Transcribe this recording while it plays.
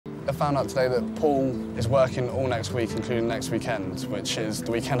I found out today that Paul is working all next week, including next weekend, which is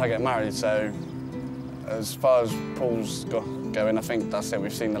the weekend I get married, so as far as Paul's going, I think that's it.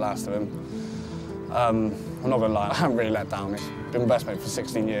 We've seen the last of him. I'm not going to lie, I haven't really let down. He's been my best mate for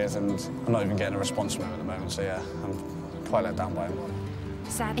 16 years, and I'm not even getting a response from him at the moment, so yeah, I'm quite let down by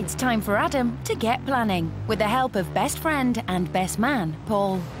him. It's time for Adam to get planning, with the help of best friend and best man,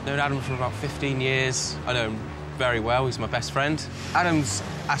 Paul. I've known Adam for about 15 years. I know him very well. He's my best friend. Adam's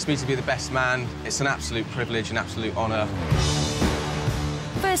asked me to be the best man. It's an absolute privilege, an absolute honour.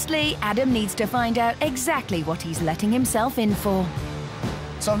 Firstly, Adam needs to find out exactly what he's letting himself in for.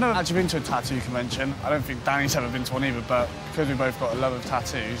 So I've never actually been to a tattoo convention. I don't think Dani's ever been to one either, but because we both got a love of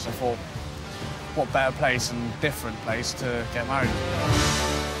tattoos, I thought, what better place and different place to get married?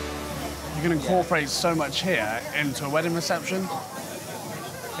 You can incorporate so much here into a wedding reception.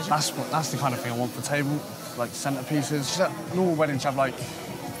 That's the kind of thing I want for the table, like centerpieces. Normal weddings have like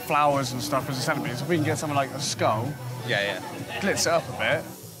flowers and stuff as a centerpiece. If we can get something like a skull, glitz it up a bit.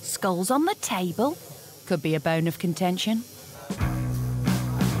 Skulls on the table could be a bone of contention.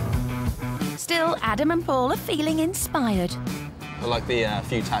 Still, Adam and Paul are feeling inspired. I like the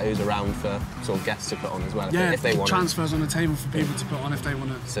few tattoos around for sort of guests to put on as well. Yeah, if they want transfers on the table for people to put on if they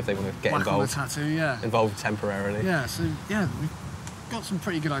want to. So if they want to get involved. involved. On the tattoo, yeah. Involved temporarily. Yeah, so yeah, we've got some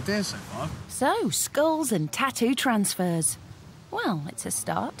pretty good ideas so far. So, skulls and tattoo transfers. Well, it's a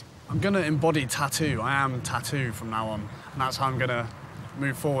start. I'm going to embody tattoo. I am tattoo from now on. And that's how I'm going to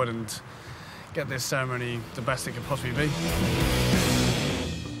move forward and get this ceremony the best it could possibly be.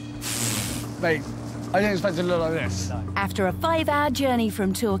 Mate, I didn't expect it to look like this. After a 5-hour journey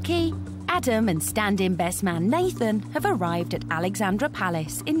from Torquay, Adam and stand-in best man Nathan have arrived at Alexandra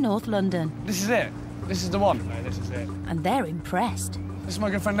Palace in North London. This is it. This is the one. No, this is it. And they're impressed. This is my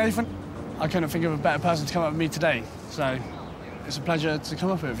good friend Nathan. I couldn't think of a better person to come up with me today, so it's a pleasure to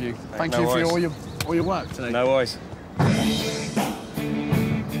come up here with you. Thank you for all your work today. No worries.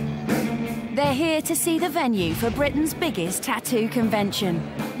 They're here to see the venue for Britain's biggest tattoo convention,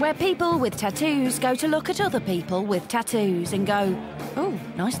 where people with tattoos go to look at other people with tattoos and go, oh,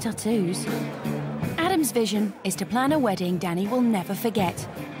 nice tattoos. Adam's vision is to plan a wedding Dani will never forget,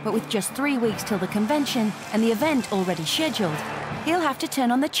 but with just 3 weeks till the convention and the event already scheduled, he'll have to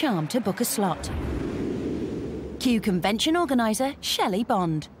turn on the charm to book a slot. Cue convention organiser Shelley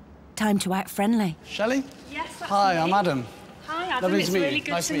Bond. Time to act friendly. Shelley? Yes, that's Hi, me. I'm Adam. Hi, Adam. Lovely it's to meet really you.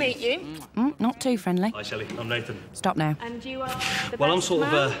 good Nice to to meet meet you. Not too friendly. Hi, Shelley. I'm Nathan. Stop now. And you are the Well, I'm best sort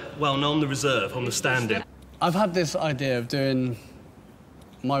man? of well, no, I'm the reserve. I'm the stand-in. I've had this idea of doing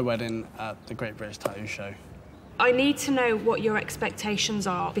my wedding at the Great British Tattoo Show. I need to know what your expectations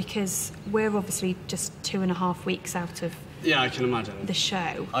are, because we're obviously just 2.5 weeks out of Yeah, I can imagine. the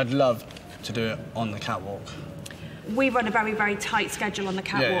show. I'd love to do it on the catwalk. We run a very, very tight schedule on the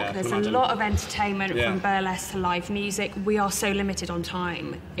catwalk. Yeah, I There's can a imagine. lot of entertainment Yeah. from burlesque to live music. We are so limited on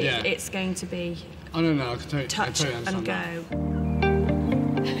time. Yeah. It's going to be I don't know, I can touch totally and understand go.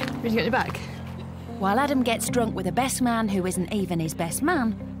 that. Ready to get your back? While Adam gets drunk with a best man who isn't even his best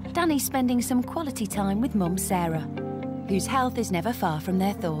man, Dani's spending some quality time with Mum Sarah, whose health is never far from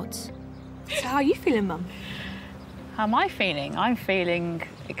their thoughts. So how are you feeling, Mum? How am I feeling? I'm feeling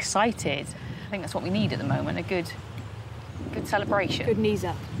excited. I think that's what we need at the moment, a good celebration. Good knees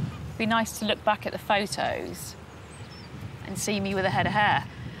up. It'd be nice to look back at the photos and see me with a head of hair.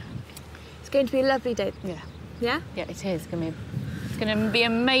 It's going to be a lovely day. Yeah. Yeah? Yeah, it is. It's gonna be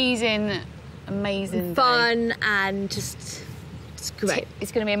amazing day. Fun and just... It's great.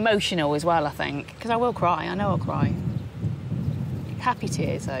 It's gonna be emotional as well, I think, because I will cry. I know I'll cry. Happy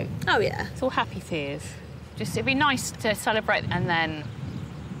tears, though. Oh, yeah. It's all happy tears. Just, it'd be nice to celebrate and then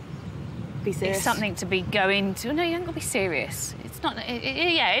Be serious. it's something to be going to. No, you haven't got to be serious. It's not.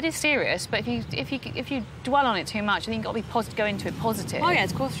 Yeah, it is serious. But if you dwell on it too much, I think you've got to be go into it positive. Oh, yeah,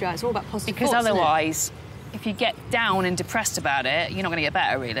 of course, right. It's all about positive Because thoughts, isn't it? otherwise, if you get down and depressed about it, you're not going to get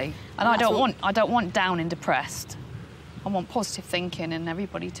better, really. And Well, I don't want down and depressed. I want positive thinking and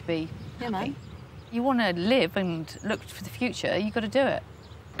everybody to be happy. man. You want to live and look for the future, you've got to do it.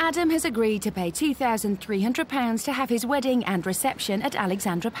 Adam has agreed to pay £2,300 to have his wedding and reception at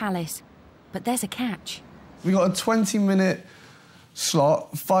Alexandra Palace. But there's a catch. We got a 20-minute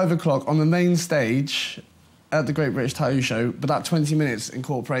slot, 5 o'clock, on the main stage at the Great British Tattoo Show, but that 20 minutes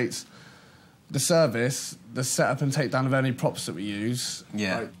incorporates the service, the setup and takedown of any props that we use.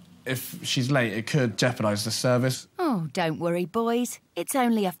 Yeah. Like, if she's late, it could jeopardise the service. Oh, don't worry, boys. It's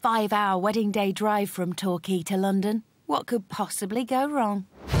only a 5-hour wedding day drive from Torquay to London. What could possibly go wrong?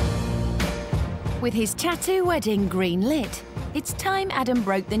 With his tattoo wedding green lit, it's time Adam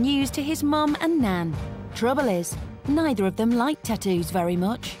broke the news to his mum and Nan. Trouble is, Neither of them like tattoos very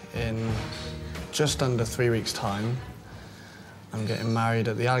much. In just under 3 weeks' time, I'm getting married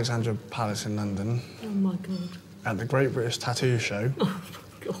at the Alexandra Palace in London. Oh, my God. At the Great British Tattoo Show. Oh,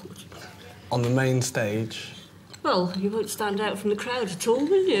 my God. On the main stage. Well, you won't stand out from the crowd at all,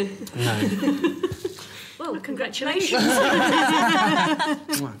 will you? No. Well, congratulations.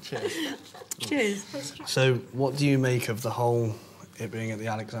 Cheers. Cheers. So, what do you make of the whole, it being at the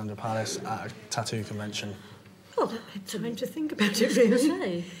Alexandra Palace at a tattoo convention? Well, I had time to think about it,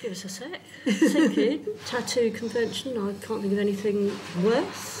 really. Give us a sec. Thinking, tattoo convention, I can't think of anything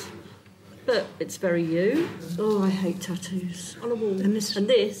worse. But it's very you. Oh, I hate tattoos. On a wall. And this.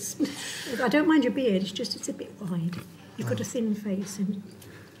 I don't mind your beard, it's a bit wide. You've got a thin face,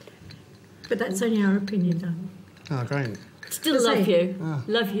 but that's only our opinion, Dan. Oh, great. Still love you. Oh.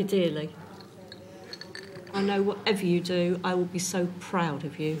 Love you dearly. I know whatever you do, I will be so proud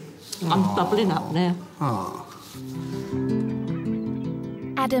of you. Aww. I'm bubbling up now. Aww.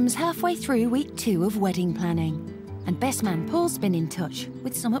 Adam's halfway through week 2 of wedding planning, and best man Paul's been in touch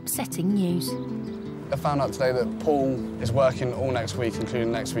with some upsetting news. I found out today that Paul is working all next week,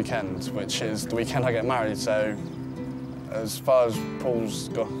 including next weekend, which is the weekend I get married, so as far as Paul's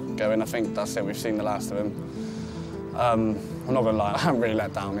going, I think that's it. We've seen the last of him. I'm not going to lie, I haven't really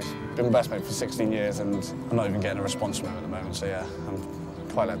let down. He's been my best mate for 16 years, and I'm not even getting a response from him at the moment, so yeah, I'm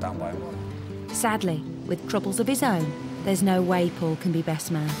quite let down by him. Sadly, with troubles of his own, there's no way Paul can be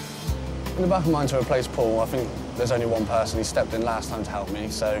best man. In the back of mind to replace Paul, I think there's only one person. He stepped in last time to help me,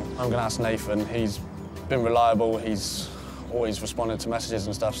 so I'm going to ask Nathan. He's been reliable, he's always responded to messages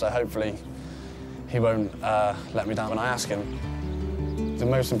and stuff, so hopefully he won't let me down when I ask him. The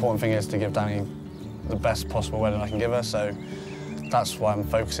most important thing is to give Dani the best possible wedding I can give her, so that's why I'm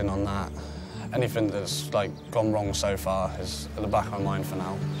focusing on that. Anything that's gone wrong so far is at the back of my mind for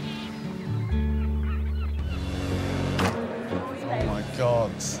now. Oh my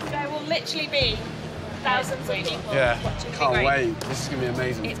God. There will literally be thousands of people watching. Can't wait. This is going to be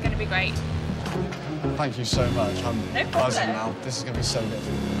amazing. It's going to be great. Thank you so much. I'm buzzing now. This is going to be so good.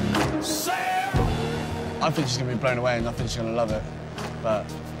 I think she's going to be blown away and I think she's going to love it. But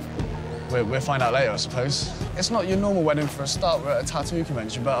we'll find out later, I suppose. It's not your normal wedding for a start. We're at a tattoo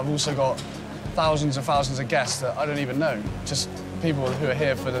convention, but I've also got thousands and thousands of guests that I don't even know. Just people who are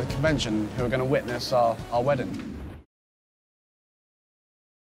here for the convention who are going to witness our wedding.